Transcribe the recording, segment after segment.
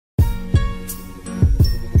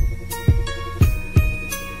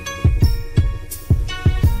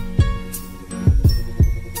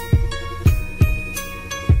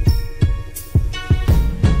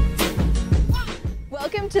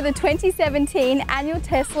to the 2017 annual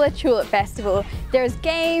Tesselar Tulip Festival. There's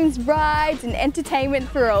games, rides and entertainment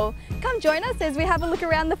for all. Come join us as we have a look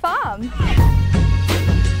around the farm.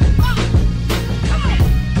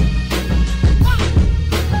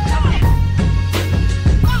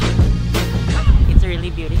 It's really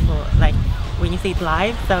beautiful, like when you see it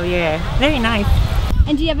live, so yeah, very nice.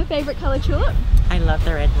 And do you have a favourite colour tulip? I love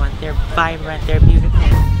the red ones, they're vibrant, they're beautiful.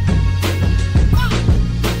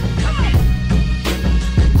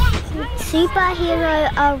 Superhero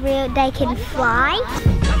are real, they can fly.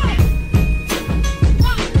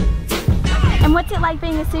 And what's it like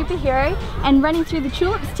being a superhero and running through the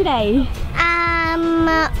tulips today?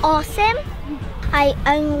 Awesome. I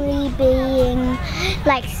only being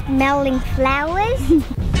like smelling flowers.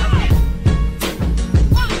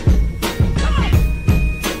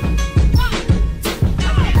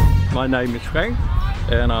 My name is Frank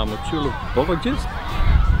and I'm a tulipologist.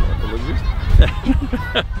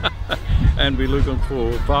 And we're looking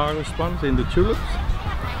for virus ones in the tulips,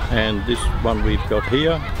 and this one we've got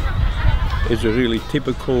here is a really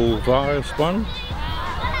typical virus one.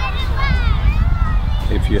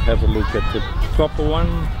 If you have a look at the proper one,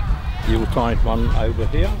 you'll find one over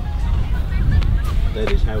here.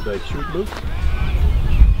 That is how they should look.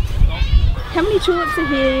 How many tulips are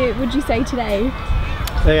here, would you say, today?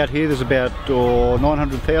 Out here there's about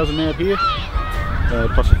 900,000 out here,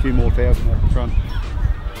 plus a few more thousand out the front.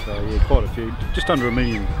 So yeah, quite a few, just under 1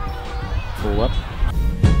 million all up.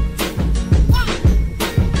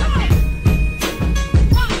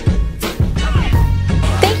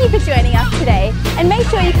 Thank you for joining us today, and make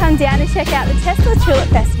sure you come down and check out the Tesselar Tulip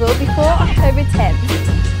Festival before October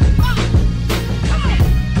 10th.